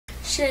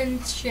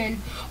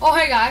shin. Oh,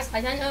 hey guys,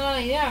 I didn't know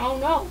that. Yeah, oh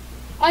no.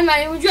 I'm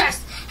not even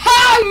dressed.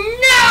 Oh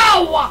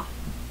no!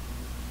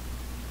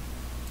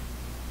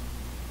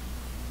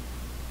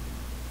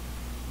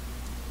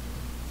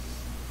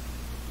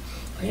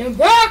 I am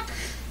back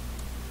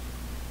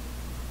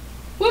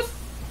with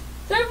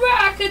the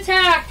rock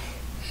attack.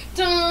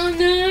 Dun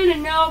dun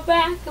dun, no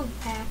back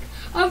attack.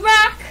 A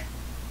rock.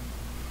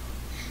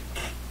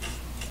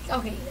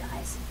 Okay,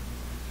 guys.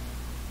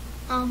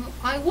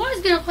 I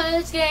was gonna play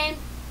this game,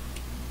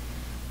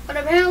 but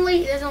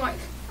apparently it doesn't work.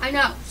 I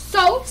know.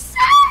 So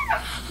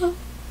sad.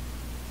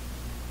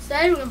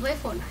 Instead, we're gonna play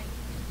Fortnite.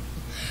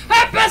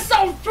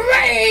 Episode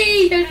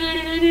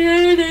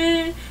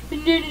 3.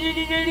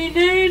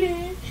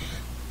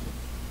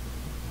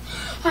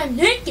 I'm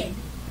naked.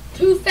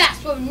 Too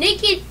fast for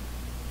naked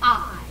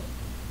eye.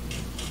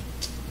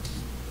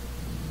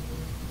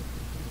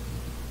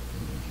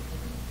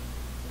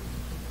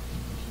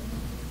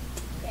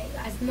 Okay,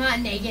 guys, I'm not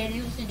naked.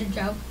 It was just a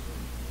joke.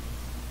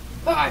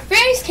 But my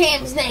face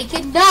cam's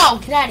naked. No,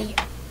 get out of here.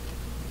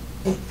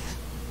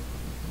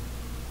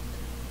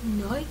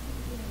 Nightmare.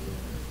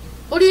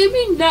 What do you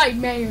mean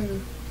nightmare?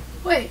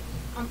 Wait,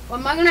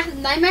 am I gonna have a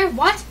nightmare?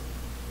 What?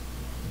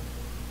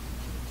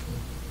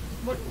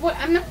 What?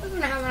 I'm not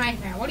gonna have a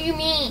nightmare. What do you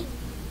mean?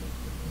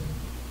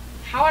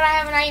 How would I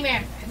have a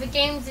nightmare if the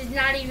game is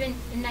not even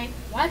a nightmare?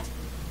 What?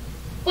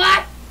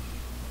 What?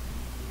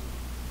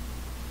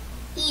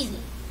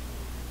 Easy.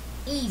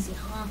 Easy,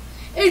 huh?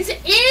 It's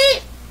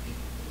it.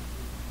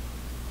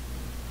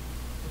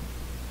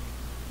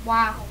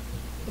 Wow.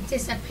 It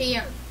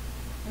disappeared.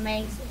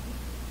 Amazing.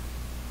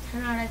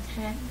 10 out of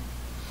 10.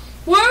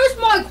 Where's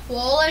my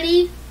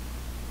quality?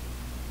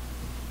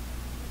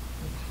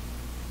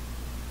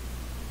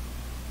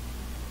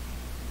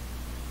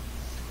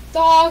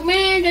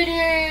 Dogman,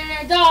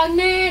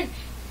 Dogman,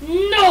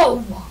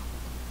 no!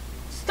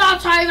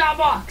 Stop typing that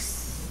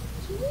box.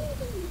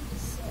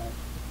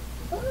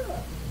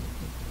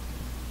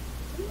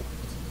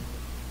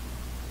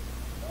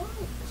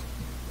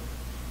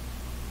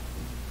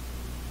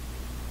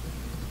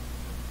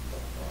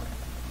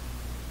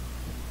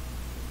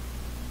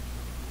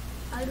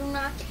 I do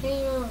not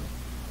care.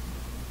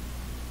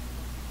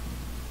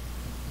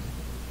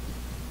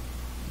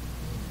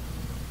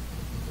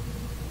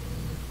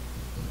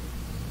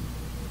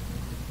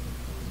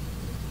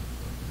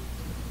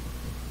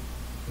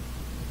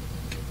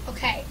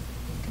 Okay,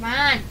 come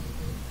on.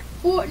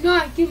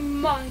 Fortnite, give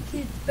my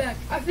kids back.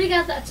 I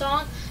forgot that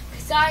song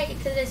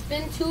because it's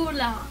been too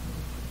long.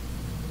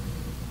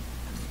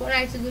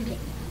 Fortnite's a good game.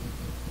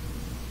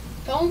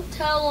 Don't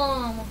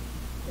tell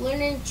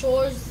learning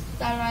chores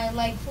that I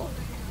like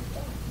Fortnite.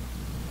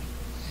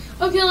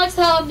 Okay, let's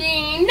tell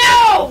me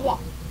no. What?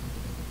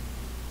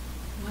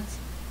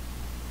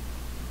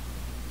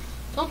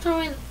 Don't tell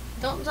me.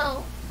 Don't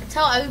tell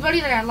everybody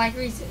that I like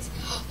Reese's.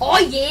 Oh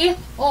yeah.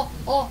 Oh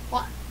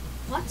what?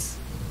 What?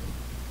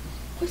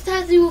 What's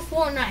that to do with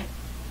Fortnite?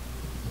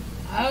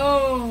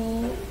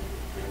 Oh.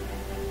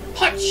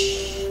 Punch!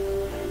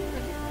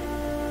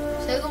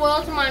 Save the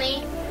world to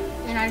money.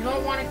 And I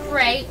don't want to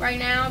create right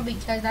now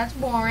because that's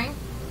boring.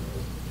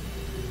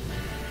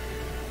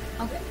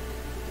 Okay.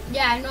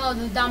 Yeah, I know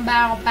the dumb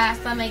battle pass.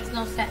 That makes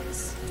no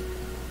sense.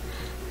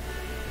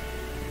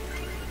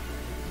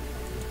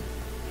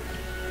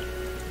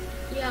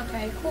 Yeah,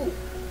 okay, cool.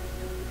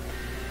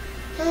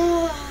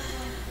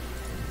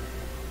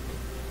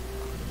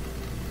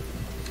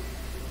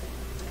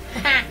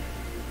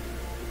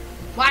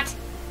 What?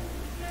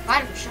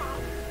 Item shop.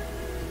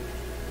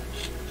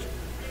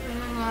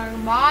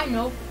 Buy?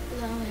 Nope.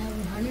 I only have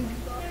 100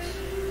 V-Bucks.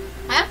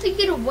 I have to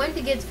get a win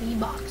to get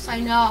V-Bucks.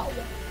 I know.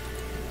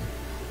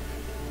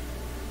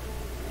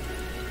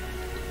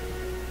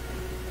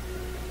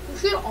 You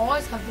should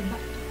always have to buy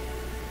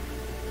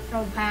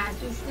Battle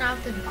Pass. You shouldn't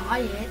have to buy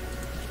it.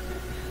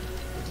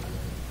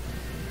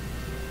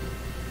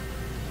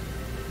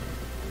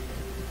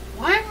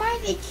 Why am I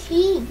the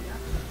king?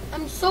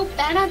 I'm so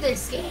bad at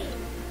this game.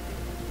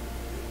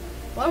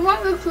 Why do I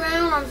have a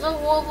crown? I'm so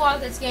horrible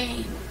at this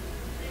game.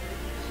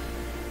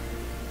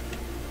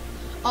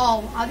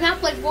 Oh, I've not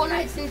played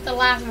Fortnite since the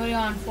last video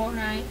on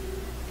Fortnite.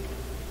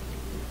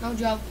 No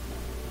joke.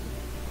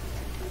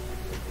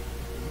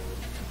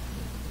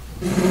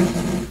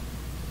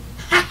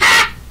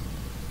 Haha!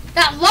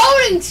 That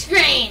loading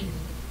screen!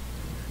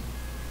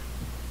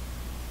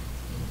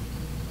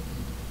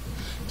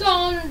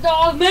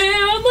 Dogman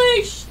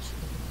Unleashed!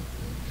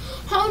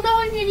 Oh no,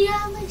 an idiot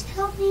Unleashed,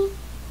 help me.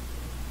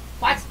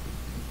 What?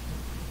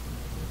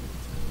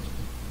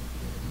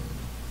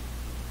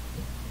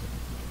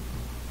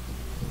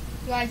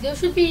 Guys, there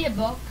should be a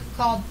book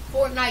called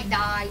Fortnite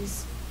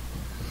Dies.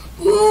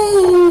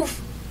 Oof!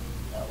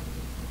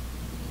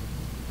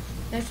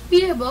 There should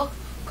be a book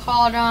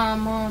called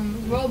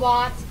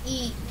Robots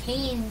Eat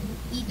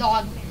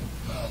Dogman.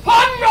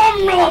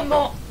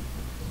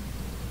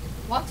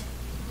 What?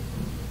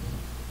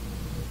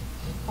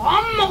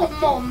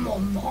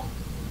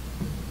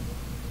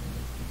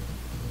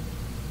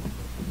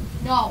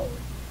 No,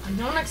 I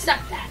don't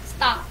accept that.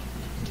 Stop.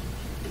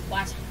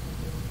 What?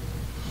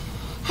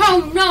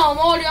 Oh no, I'm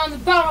already on the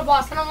battle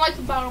bus. I don't like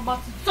the battle bus.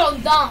 It's so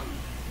dumb.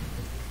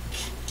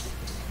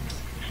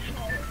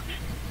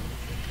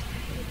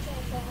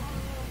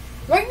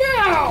 Right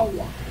now!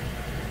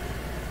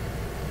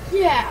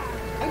 Yeah,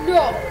 I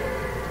know.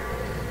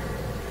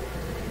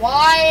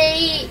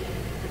 Why?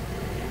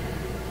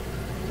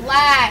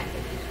 Lag.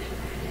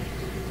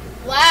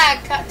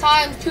 Lag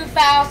times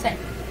 2,000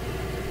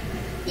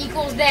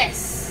 equals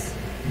this.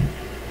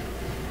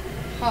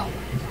 Oh.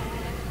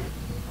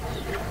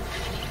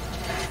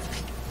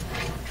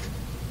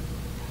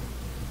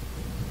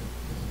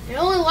 It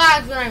only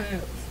lags when I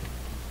move.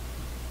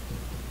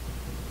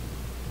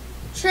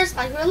 Just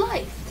like real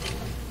life.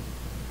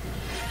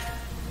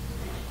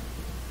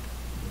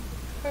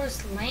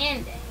 First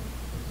landing.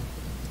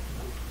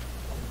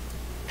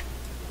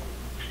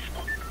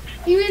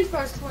 Even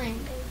first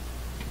landing.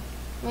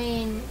 I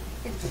mean,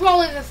 it's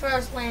probably the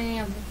first landing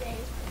of the day.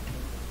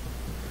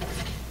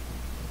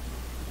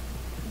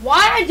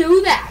 Why'd I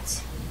do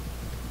that?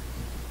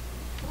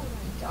 Oh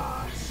my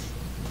gosh.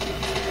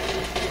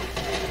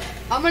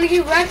 I'm gonna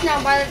get wrecked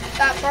now by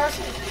that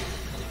person.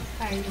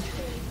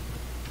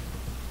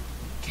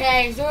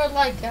 Okay, is there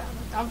like a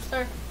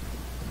dumpster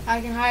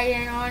I can hide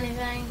in or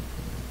anything?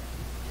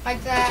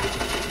 Like that?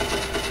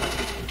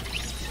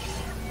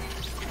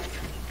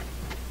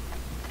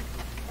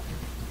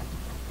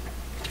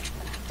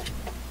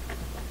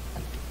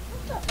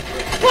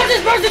 What is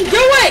this person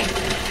doing?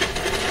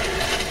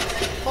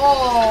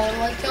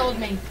 Oh, it killed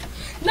me.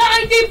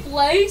 90th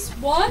place?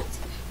 What?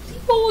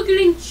 People were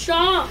getting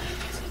shot.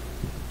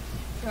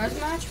 First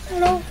match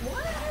battle?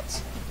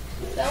 What?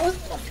 That was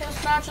the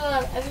first match that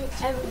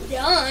I've ever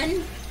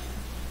done.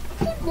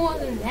 I did more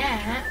than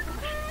that.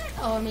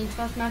 Oh, I mean,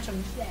 first match of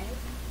the day.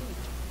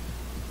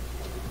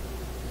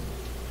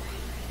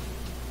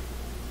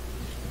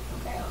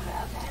 Okay.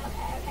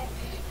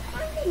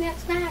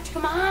 Next match,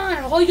 come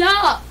on, hold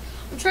up.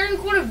 I'm trying to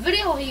record a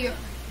video here.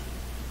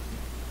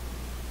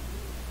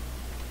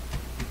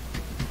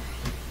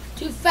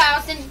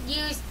 2,000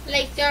 years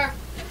later.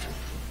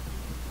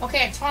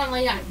 Okay, it's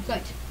finally done.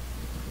 Good.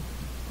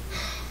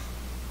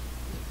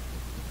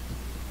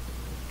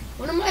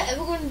 When am I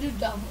ever going to do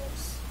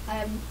doubles?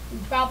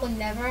 Probably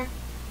never.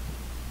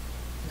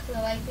 Because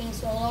I like being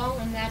solo,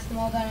 and that's the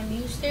mode that I'm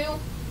used to.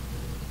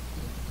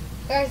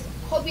 Guys,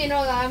 hope you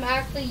know that I'm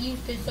actually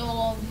used to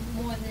solo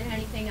more than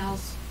anything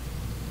else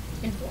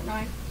in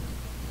Fortnite.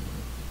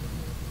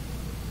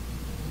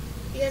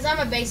 Because I'm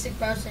a basic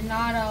person,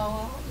 not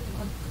a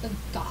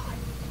god.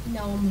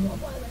 No, I'm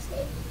horrible at this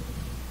game.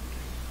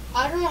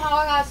 I don't know how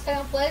I got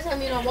second place. I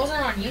mean, I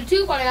wasn't on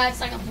YouTube, but I got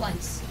second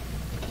place.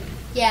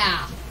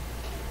 Yeah.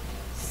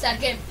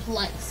 Second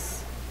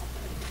place.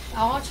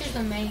 I want you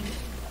to make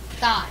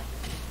die.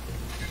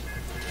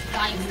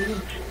 Die,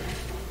 dude.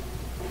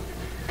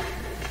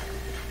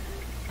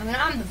 I mean,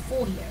 I'm the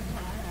fool here.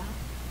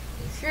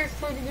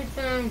 Seriously, to get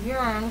things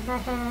here.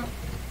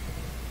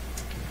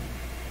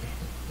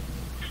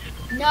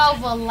 No,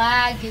 the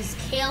lag is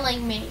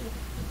killing me.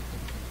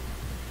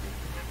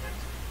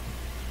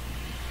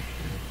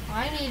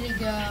 I need to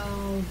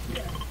go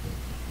here.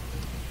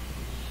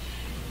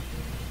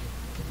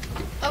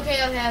 Okay,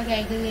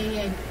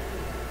 good.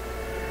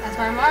 That's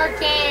where I'm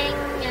marking,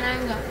 and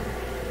I'm going.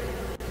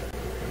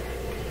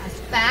 As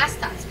fast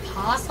as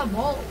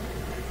possible.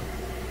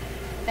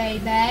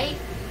 Baby.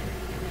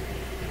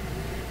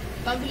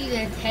 Bumpy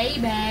the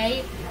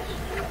baby.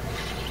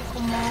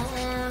 Come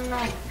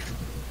on.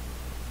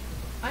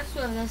 I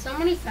swear, there's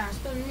somebody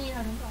faster than me. I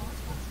don't know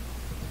what's possible.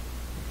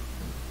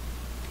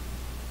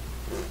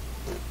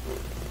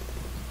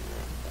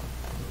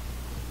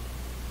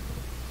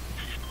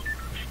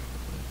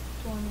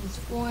 One is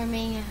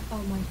forming.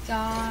 Oh my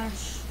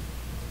gosh.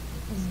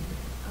 This is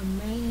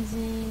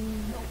amazing.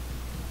 Nope.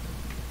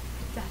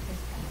 That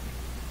is bad.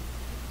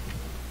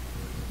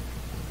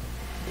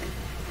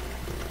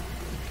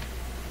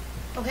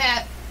 Okay.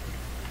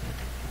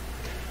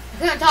 I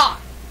couldn't talk.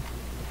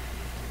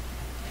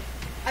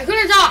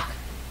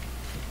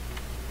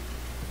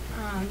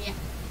 Yeah.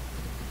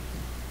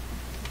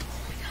 Oh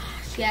my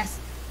gosh, yes.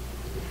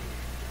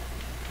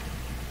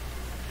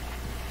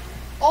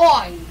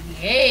 Oh,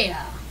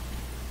 yeah.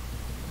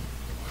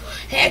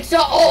 It's a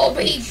OB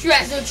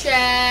treasure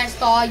chest.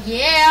 Oh,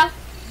 yeah.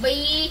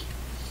 B.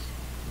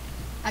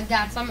 I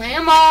got some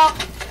ammo.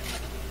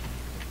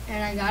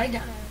 And I got a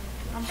gun.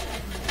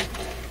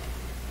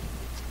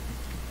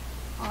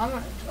 I'm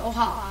gonna go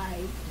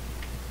hide.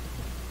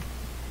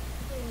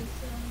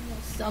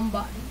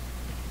 Somebody.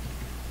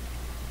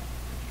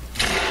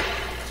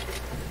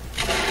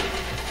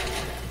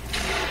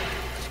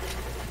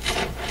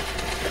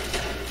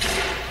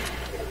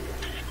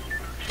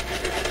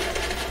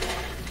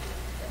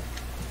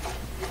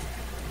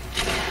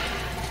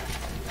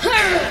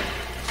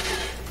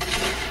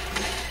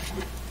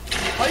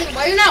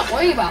 What are you not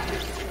worried about?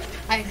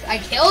 I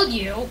killed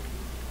you.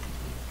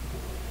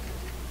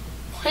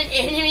 One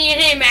enemy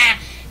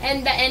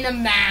in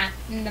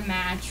the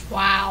match.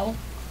 Wow.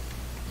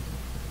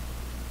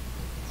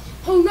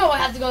 Oh no, I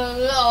have to go.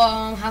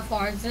 How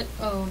far is it?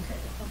 Oh, okay,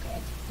 okay,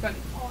 it's very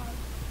far.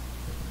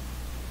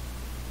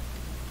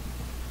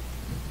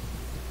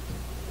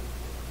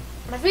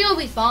 But I think it'll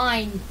be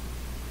fine.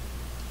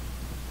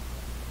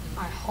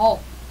 I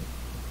hope.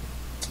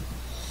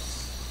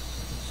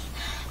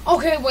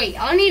 Okay, wait,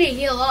 I need to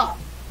heal up.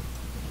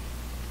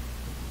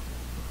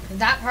 Cause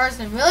that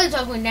person really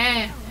took me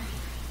down.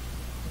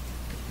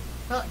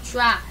 Well,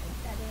 tried,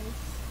 that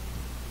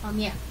is.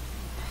 Yeah.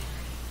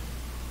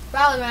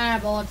 Probably ran out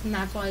of bullets and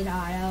that's why I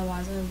died,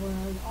 otherwise I would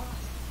have lost.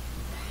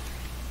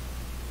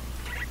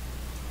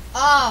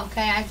 Oh,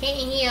 okay, I can't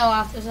heal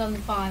after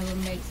 75,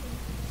 amazing.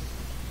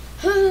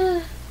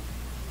 I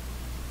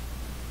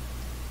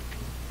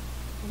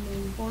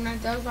mean,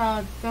 Fortnite does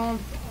are film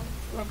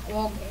for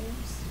all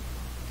games.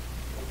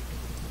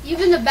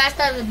 Even the best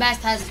out of the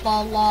best has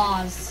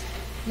flaws.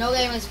 No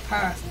game is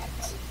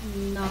perfect.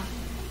 None.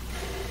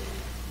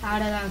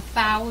 Out of the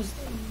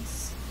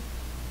thousands.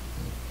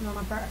 None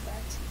are perfect.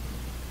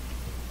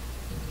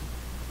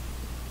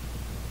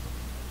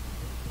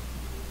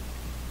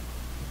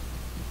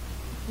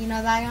 You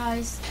know that,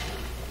 guys?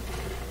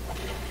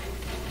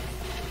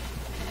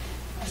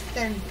 I'm just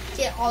gonna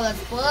get all this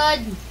blood,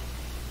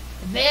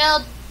 the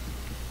build.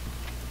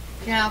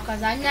 You know,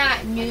 because I'm not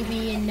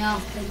newbie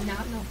enough to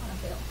not know how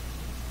to build.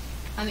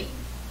 I mean,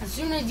 as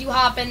soon as you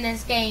hop in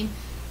this game,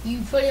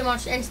 you pretty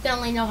much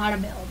instantly know how to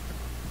build.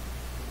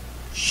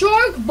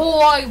 Shark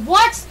Boy!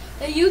 What?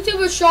 A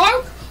YouTuber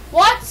Shark?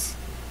 What?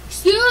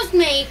 Excuse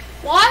me,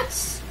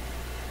 what?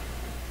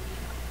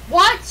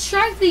 What?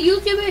 Shark the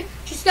YouTuber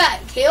just got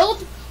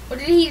killed? Or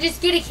did he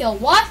just get a kill?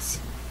 What?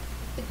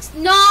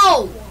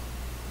 No!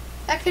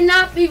 That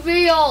cannot be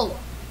real.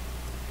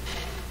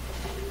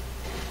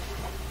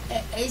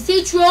 Is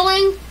he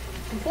trolling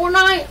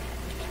Fortnite?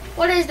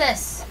 What is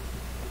this?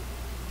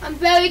 I'm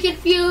very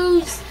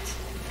confused.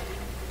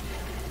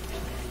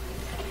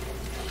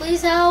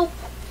 Please help.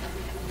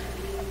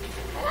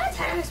 I got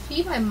 10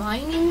 XP by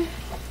mining?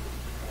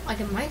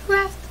 Like in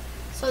Minecraft?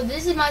 So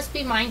this must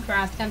be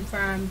Minecraft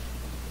confirmed.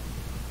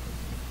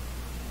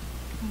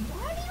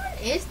 What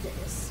even is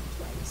this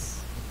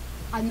place?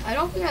 I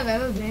don't think I've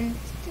ever been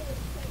to this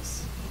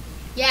place.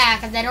 Yeah,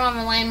 because I don't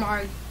have a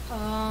landmark.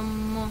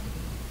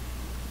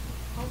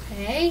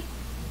 Okay.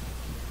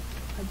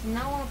 I do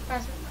not want to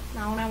press it. That's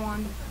not what I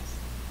wanted to press.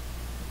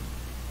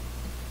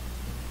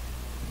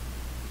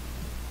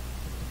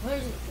 Where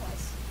is this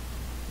place?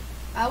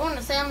 I want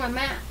to stay on my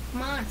map.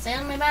 Come on, stay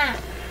on my map.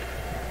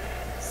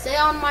 Stay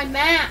on my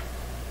map.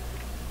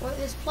 Where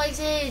this place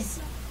is.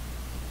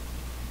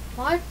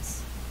 What?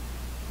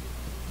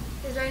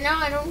 Because right now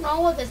I don't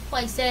know what this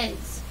place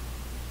is.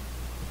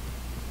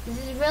 This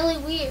is really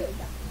weird.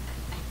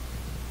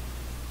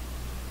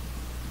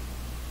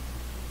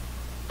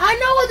 I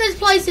know what this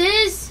place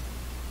is.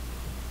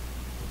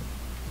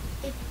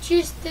 It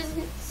just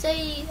doesn't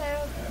say.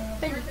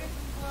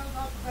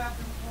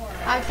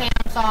 I can't.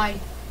 I'm sorry.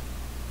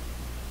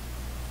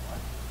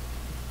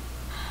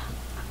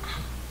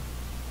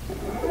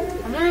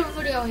 I'm gonna have a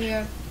video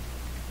here.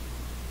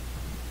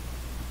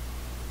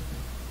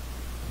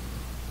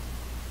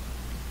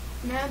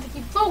 I'm gonna have to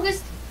keep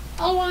focused,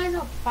 otherwise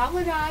I'll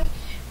probably die,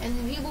 and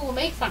the people will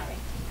make fun of me.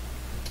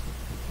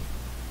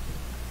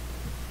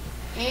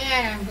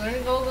 And I'm gonna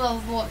go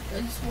for a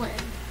good swim.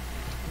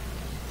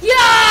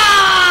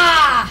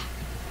 Yeah!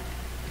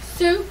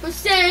 Super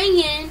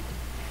Saiyan!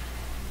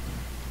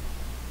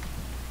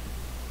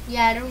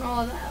 Yeah, I don't know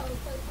what that other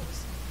place was.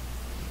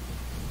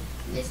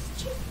 This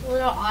is just a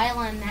little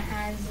island that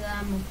has,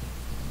 a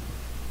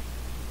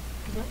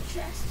good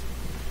chest.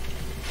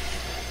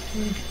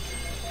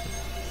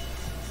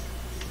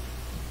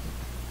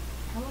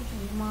 How much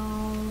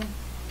ammo?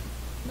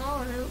 No,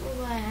 it doesn't look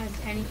like it has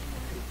any.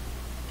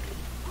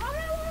 I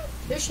don't want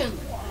fishing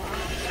rod.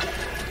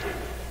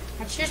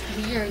 That's just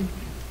weird.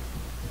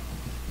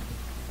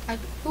 Like,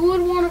 who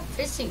would want a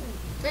fishing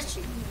rod?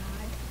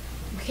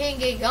 You can't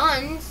get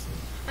guns.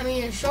 I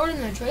mean, it showed in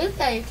the trailer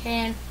that you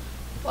can,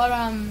 but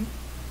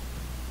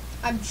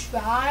I've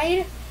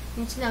tried,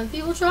 and seen other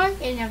people try,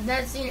 and I've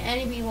not seen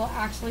any people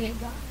actually get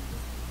guns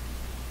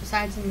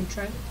besides in the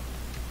trailer.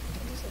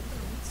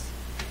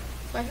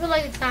 So I feel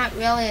like it's not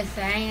really a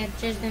thing,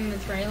 it's just in the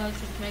trailer,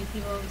 just to make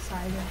people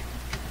excited.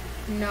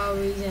 No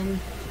reason.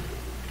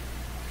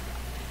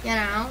 You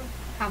know,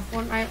 how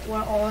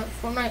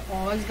Fortnite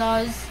always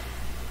does.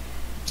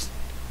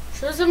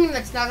 Sure, something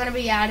that's not gonna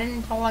be added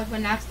until like the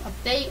next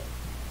update,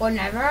 or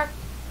never.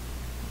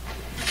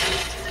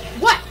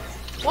 What?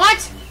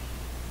 What?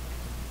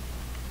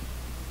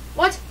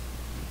 What?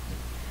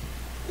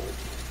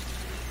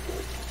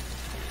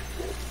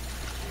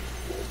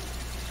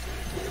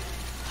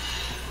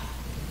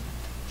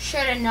 Should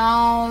have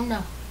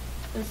known.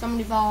 There's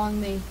somebody following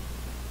me.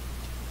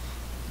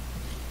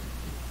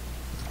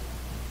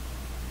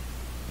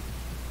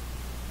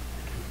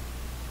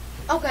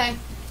 Okay.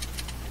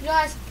 You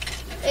guys,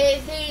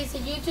 if he's a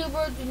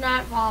YouTuber, do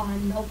not follow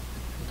him. Nope.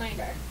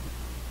 Neither.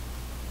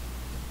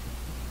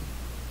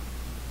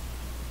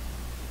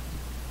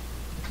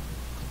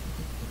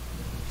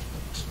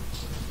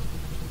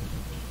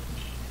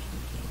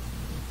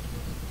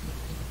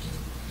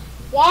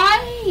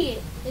 Why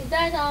is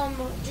that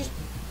just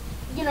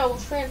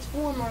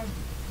Transformers,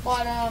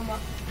 but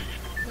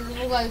it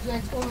look like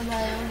Transformers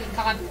that don't get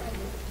copyrighted?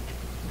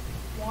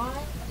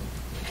 Why?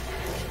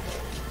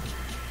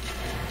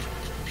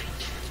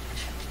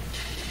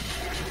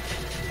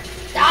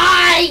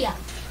 Die!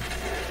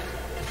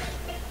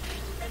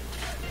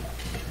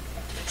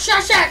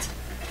 Shut!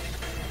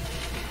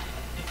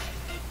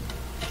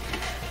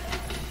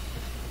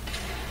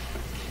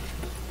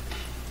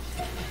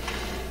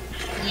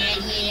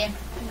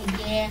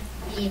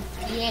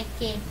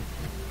 Yeah.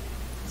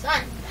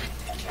 Son.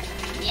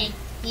 Yeah.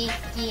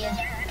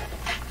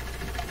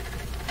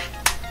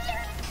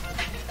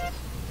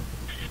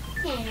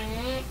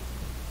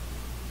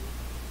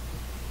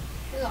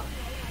 Look.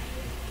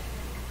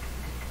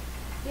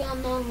 The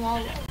unknown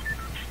wallow.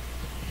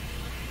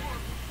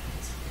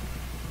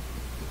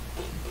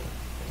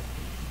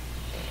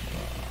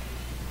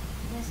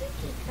 Does it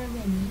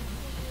determine?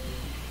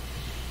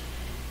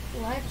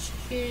 Let's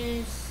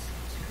just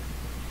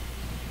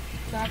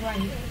grab right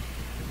here.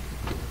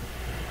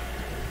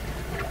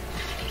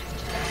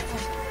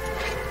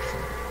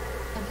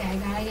 Okay, I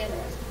gotta get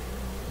this.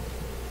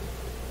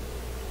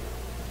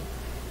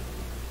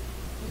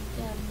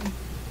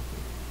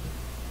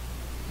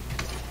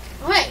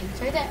 Oh, wait,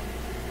 it's right there.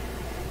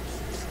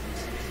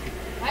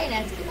 Right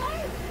next to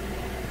mine.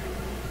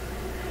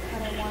 I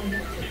don't want to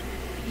get it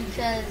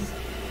because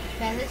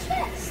that's a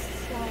chest.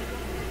 So.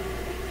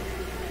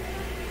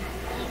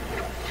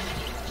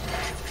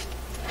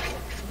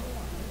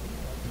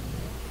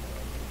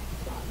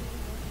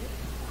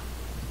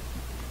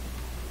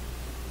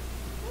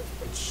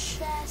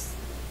 Chest.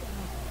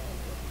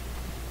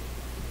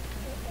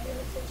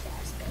 There's a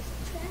chest.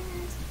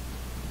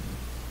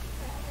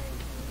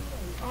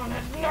 Oh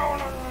no!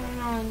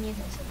 I need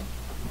this.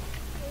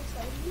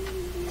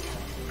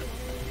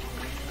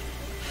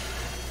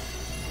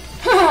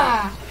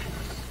 Ha!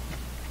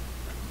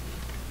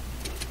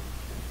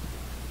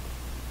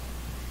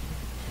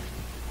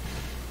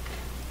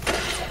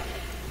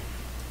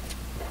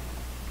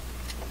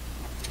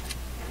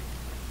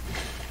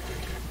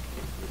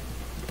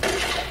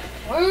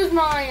 Where's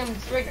my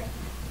trigger?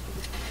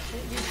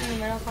 Just in the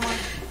middle, come on.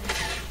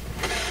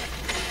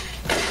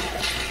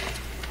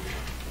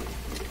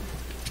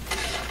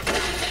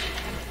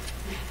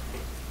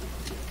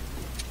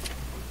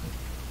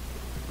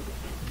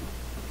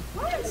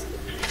 What?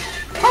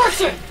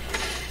 Person!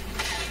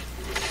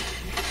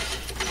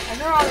 I don't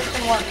know how this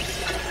thing works.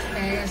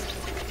 Okay,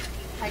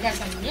 I guess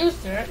I'm used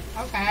to it.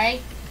 Okay.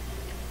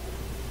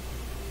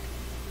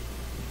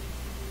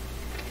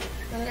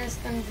 So this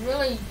thing's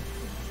really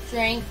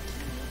janky.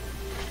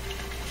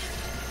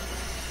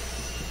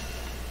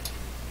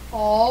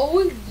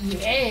 Oh,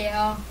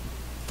 yeah.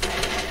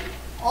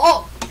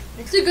 Oh,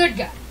 it's a good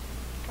guy.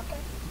 Okay.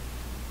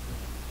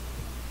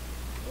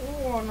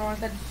 Oh, no, I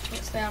said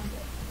stay on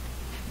there.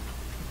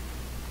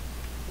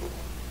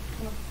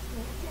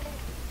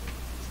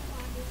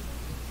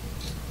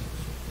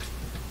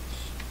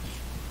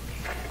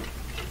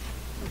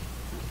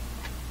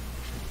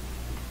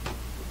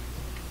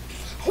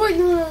 Wait,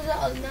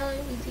 no,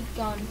 easy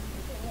gun.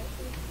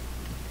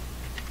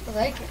 I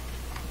like it.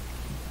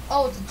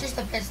 Oh, it's just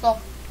a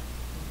pistol.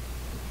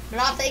 But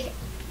I'll take it.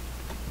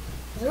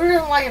 Who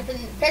doesn't like a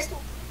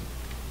pistol?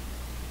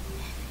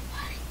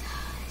 Everybody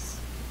does.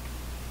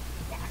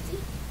 Yeah, see?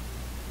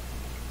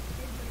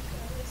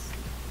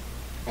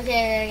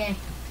 Okay.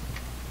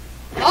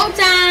 Go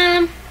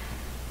time!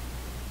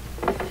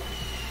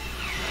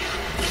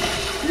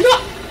 No!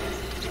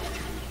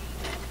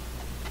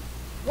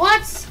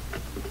 What?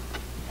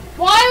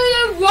 Why are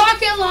there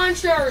rocket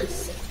launchers?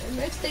 It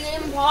makes the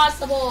game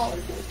impossible.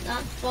 It's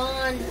not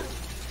fun.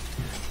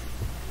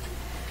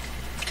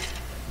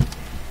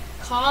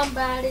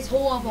 Combat is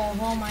horrible.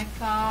 Oh my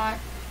god.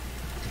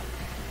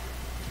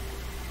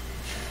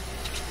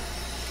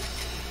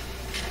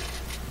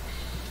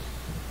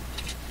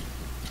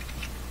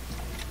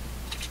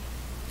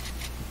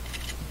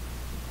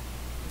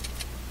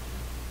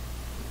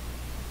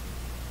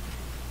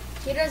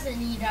 He doesn't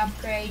need to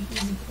upgrade.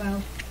 He's a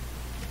pro.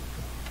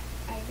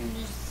 I can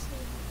just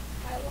see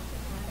by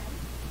looking at him.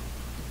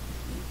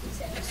 He's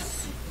a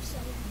Super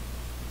Saiyan.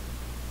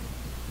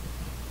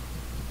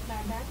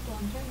 Back,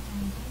 don't.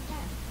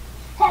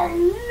 Oh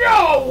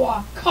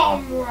no,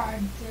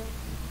 comrade!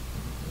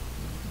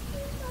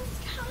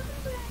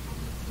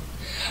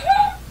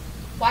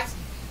 What?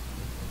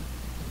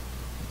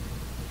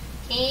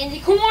 Candy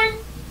corn!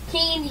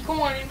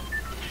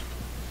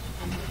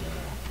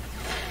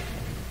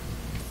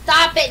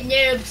 Stop it,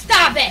 noob!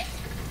 Stop it!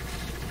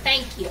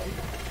 Thank you.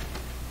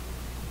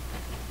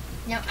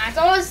 Now, as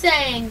I was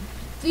saying,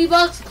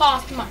 $3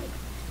 cost money.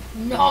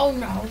 No.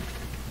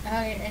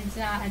 It's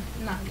not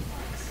 $3.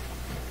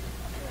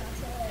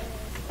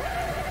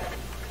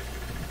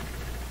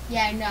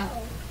 Yeah, I know.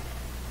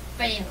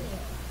 Failure.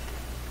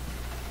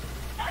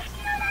 That's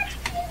not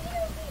actually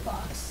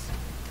 $3.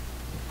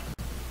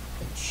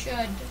 It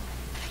should.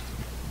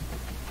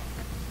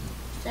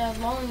 So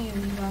long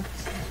 $3.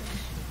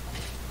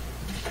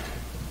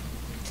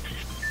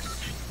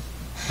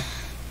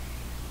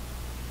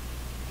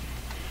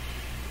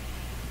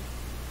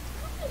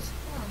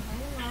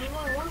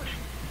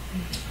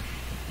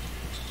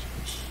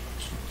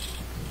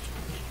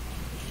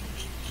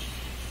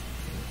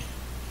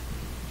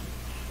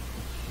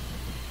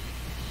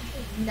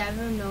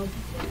 Never know.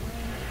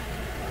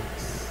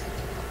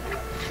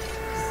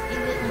 You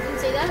can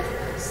say that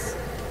twice.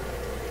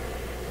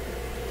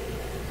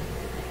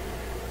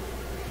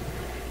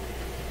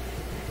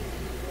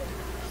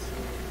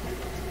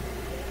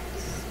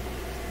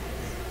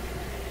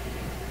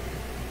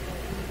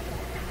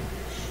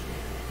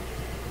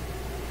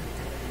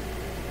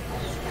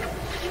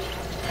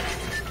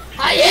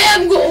 I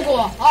am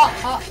Google.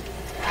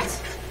 That's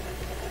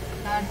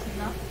not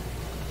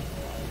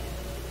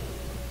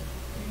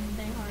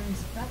anything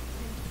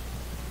unexpected.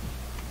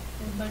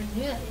 Everybody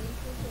knew that.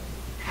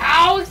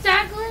 How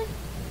exactly?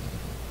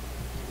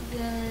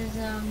 Because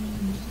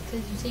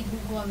you say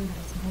Google every day.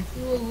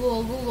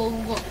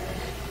 Google.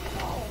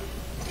 Oh.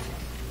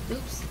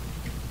 Oops.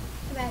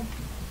 My bad.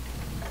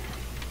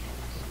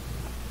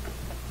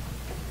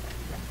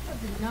 I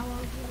did not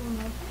want Google.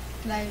 No.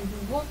 Did I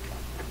Google?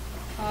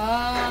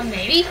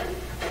 Maybe.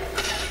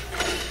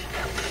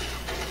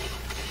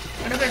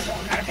 Got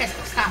a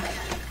pistol, stop it.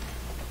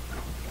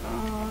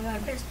 Oh, I got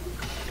a pistol.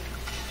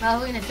 Not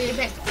looking at the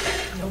pistol.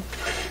 Nope.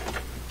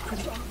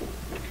 What's wrong?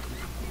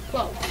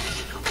 Whoa.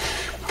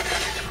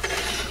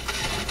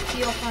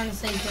 Feel kind of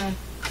safe there.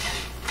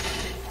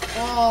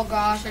 Oh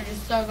gosh, I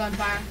just saw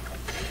gunfire.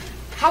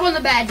 Hop on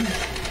the bed.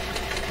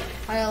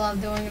 I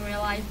love doing in real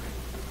life.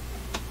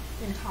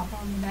 Just hop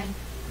on the bed.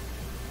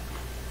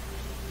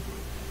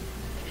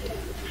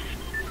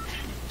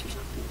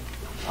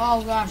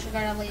 Oh gosh, I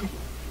gotta leave.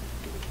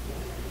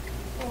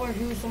 Or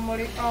shoot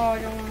somebody. Oh,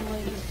 I don't want to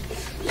leave.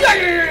 Yeah.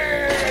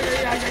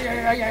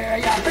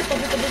 Pistol.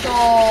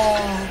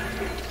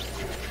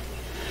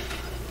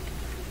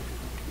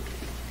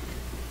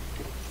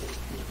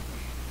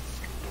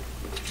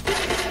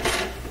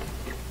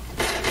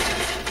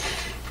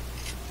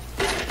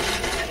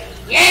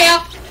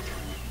 Yeah.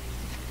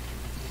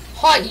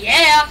 Oh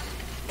yeah.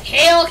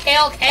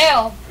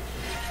 Kill.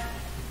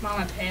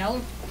 Mama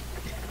pale.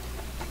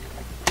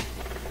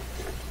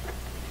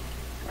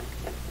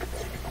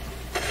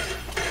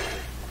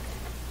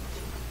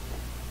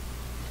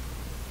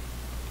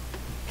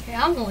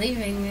 I'm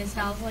leaving this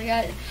house.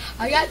 I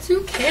got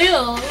 2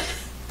 kills.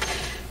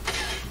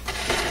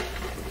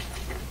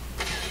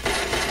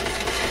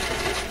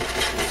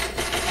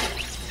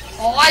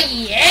 Oh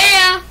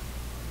yeah!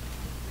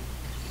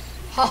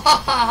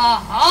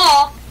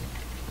 Ha!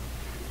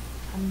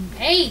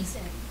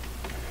 Amazing.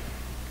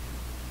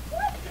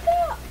 What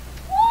the?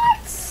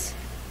 What?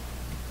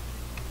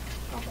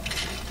 Okay.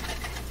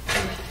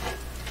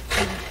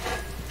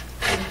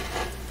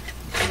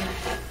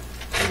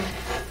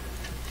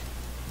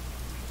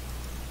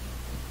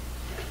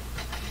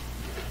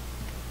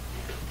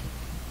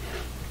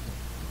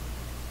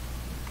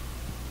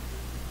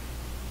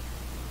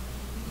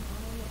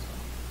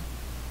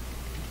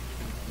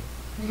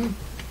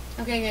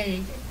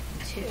 Okay,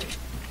 2.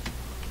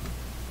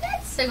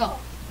 Let's go.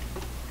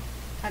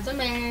 Got some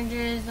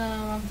managers.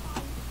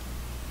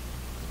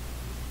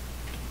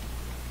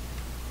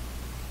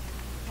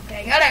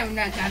 Okay, got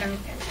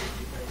everything.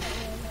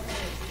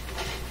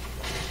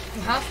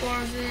 How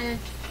far is it?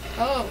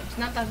 Oh, it's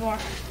not that far.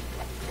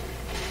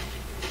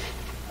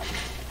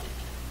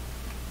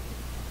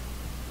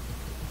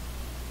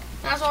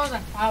 That's always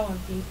like 5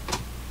 feet.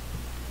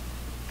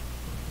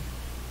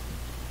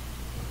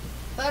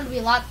 That would be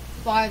a lot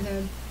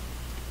farther.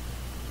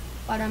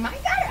 But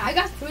I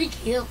got 3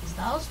 kills.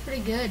 That was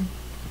pretty good.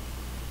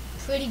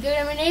 Pretty good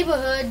in my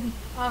neighborhood,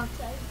 I would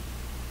say.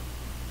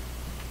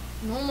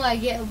 Normally I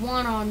get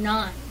 1 or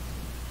 9.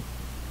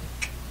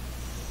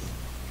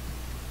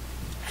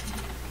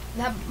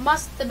 That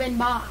must have been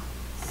bots.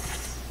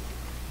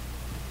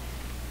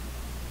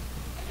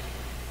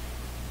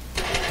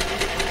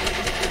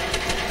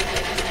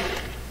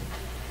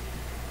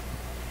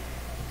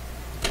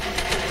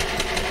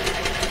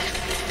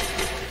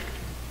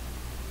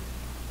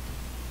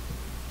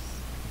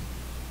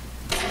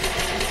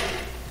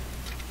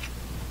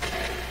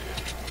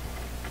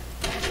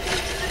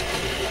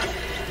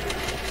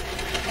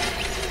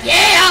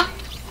 Yeah!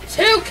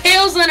 2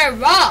 kills in a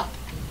row!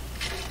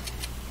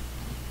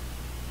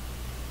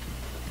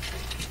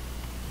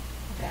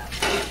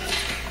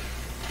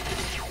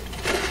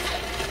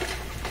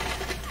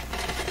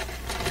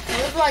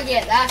 That's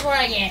what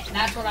I get.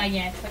 That's what I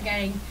get for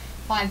getting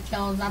 5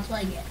 kills. That's what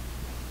I get.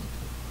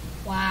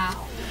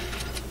 Wow.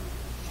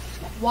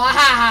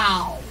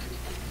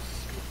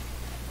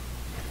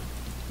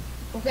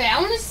 Okay,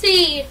 I want to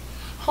see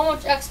how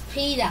much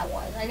XP that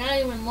was. I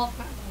didn't even look at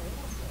my level.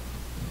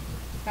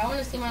 I want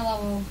to see my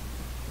level.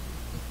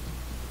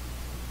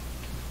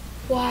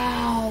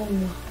 Wow.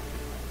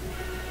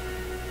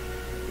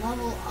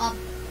 Level up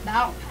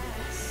battle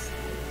pass.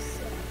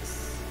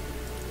 6.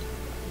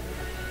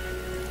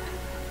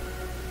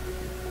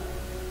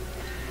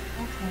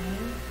 Okay.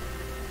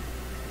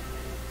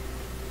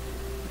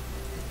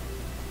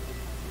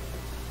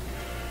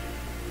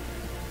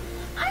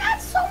 I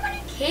got so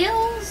many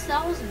kills.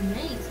 That was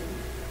amazing.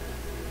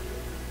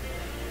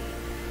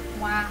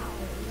 Wow.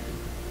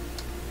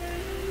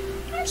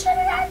 I should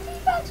have had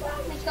defense when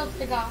I killed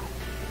the guy.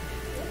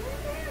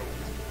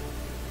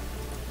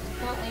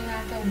 Not even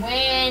have to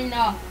win.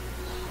 No.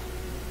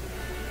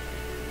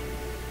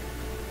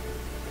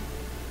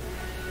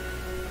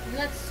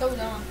 That's so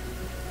dumb.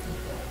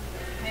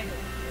 Maybe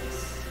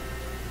this.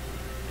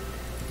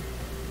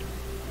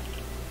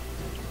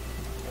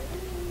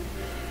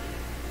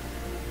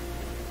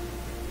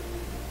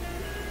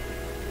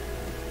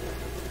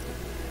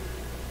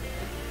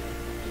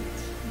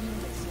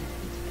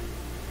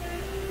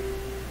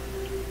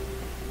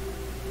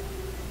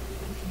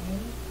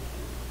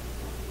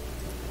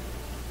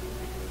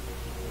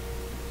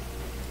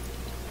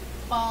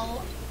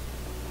 Well,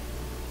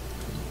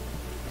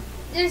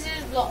 this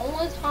is the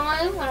only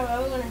time I'm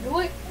ever going to do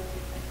it,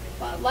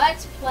 but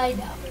let's play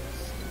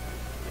doubles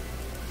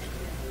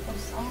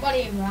with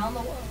somebody around the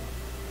world.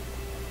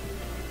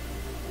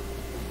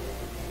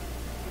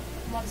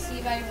 Let's see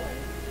if I win.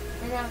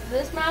 And after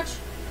this match,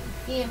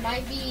 it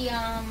might be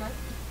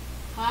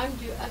time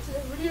to after the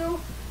video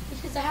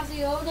because I have to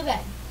go to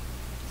bed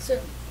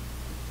soon.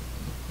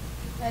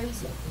 Very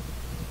soon.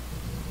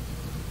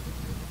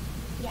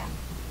 Yeah.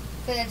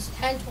 Because it's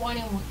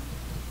 10:21.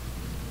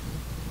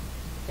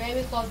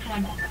 Very close to my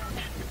bed.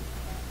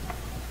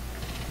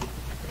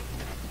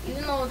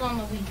 Even though it's on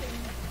the weekend.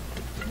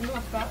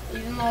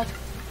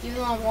 Even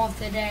though I'm off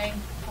today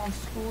on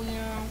school, you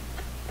know.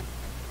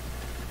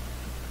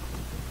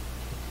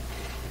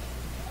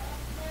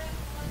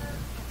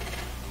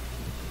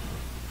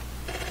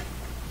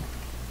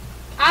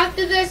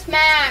 After this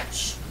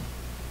match,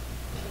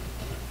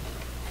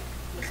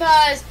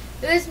 because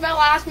this is my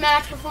last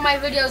match before my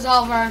video's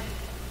over.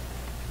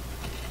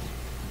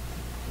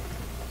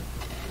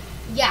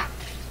 Yeah.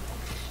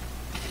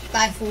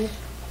 Bye, fool.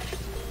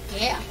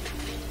 Yeah.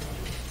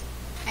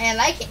 I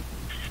like it.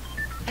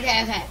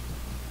 Okay, okay.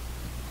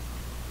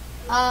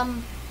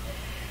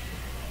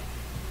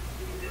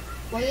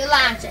 What are you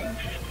launching?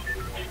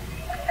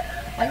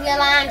 What are you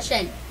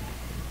launching?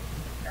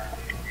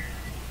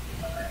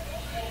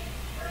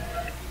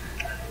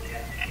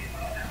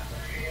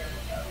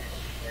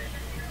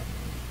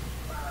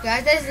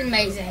 Guys, this is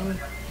amazing.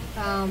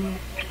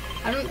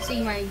 I don't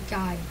see my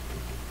guy.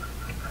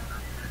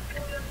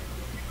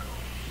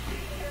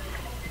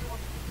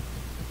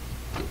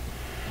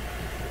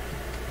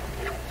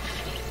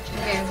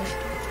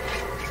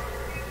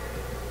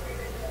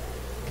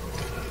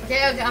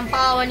 Okay, I'm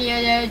following you,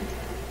 dude.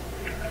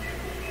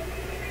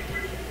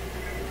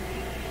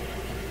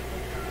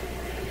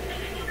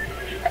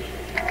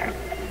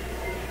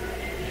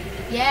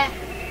 Yeah.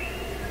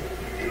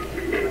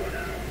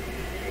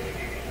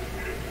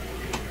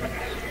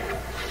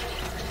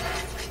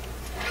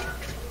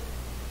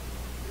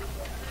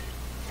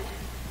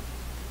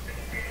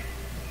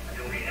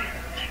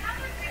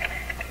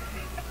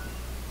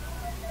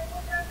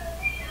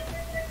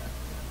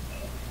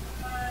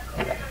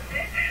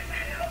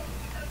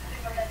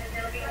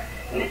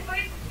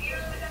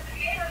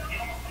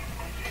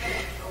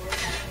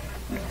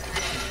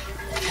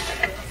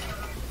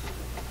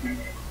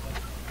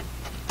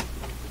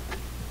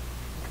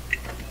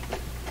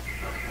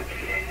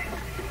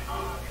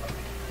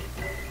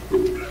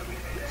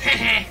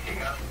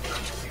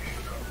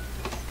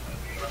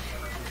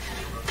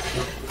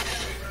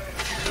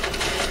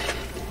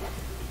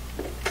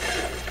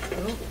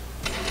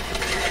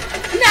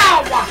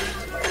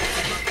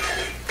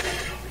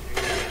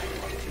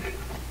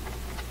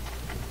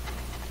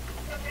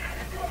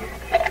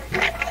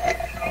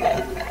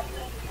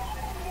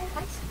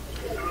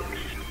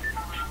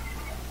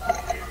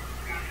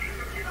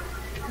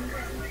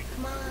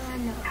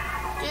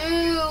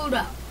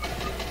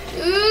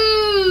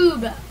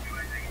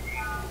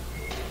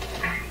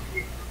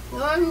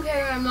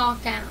 I'm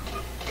knocked down.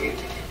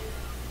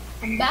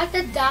 I'm about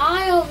to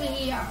die over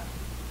here.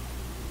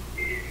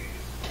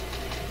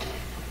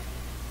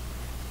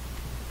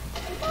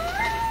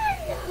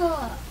 Come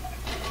on.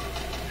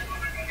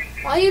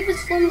 Why are you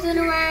just flimsing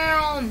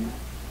around?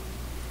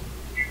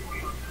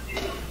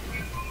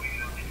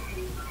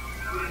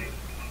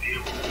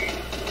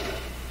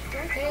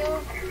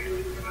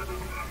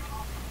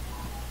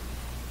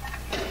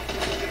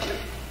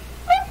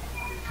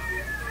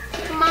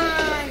 Come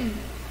on.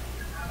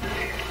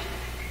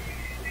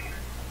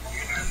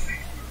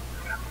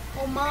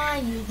 Oh my,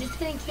 you're just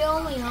gonna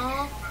kill me,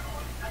 huh?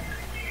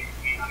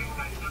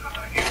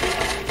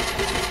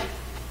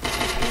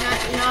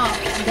 No,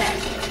 dead.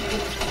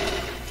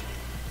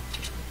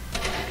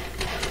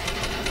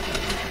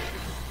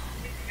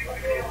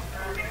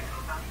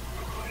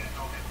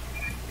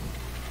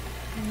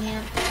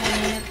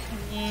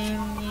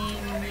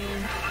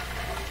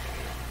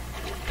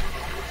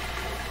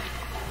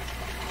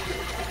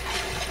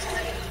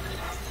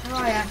 How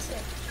do I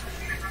exit?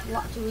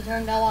 What to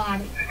return to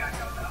lobby?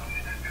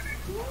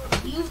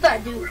 Use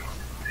that dude.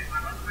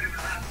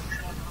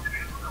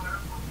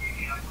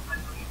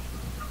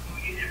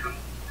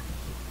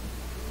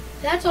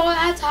 That's all I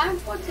had time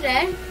for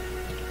today.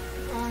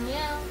 Oh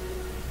yeah.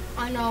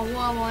 I know,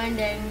 horrible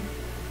ending.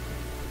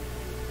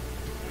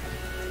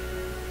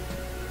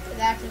 So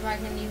that's if I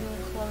can even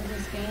close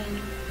this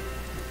game.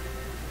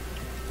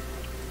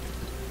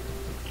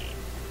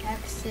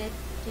 Exit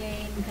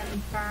game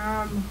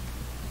confirm.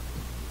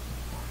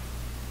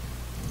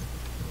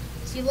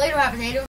 See you later, Happy Native.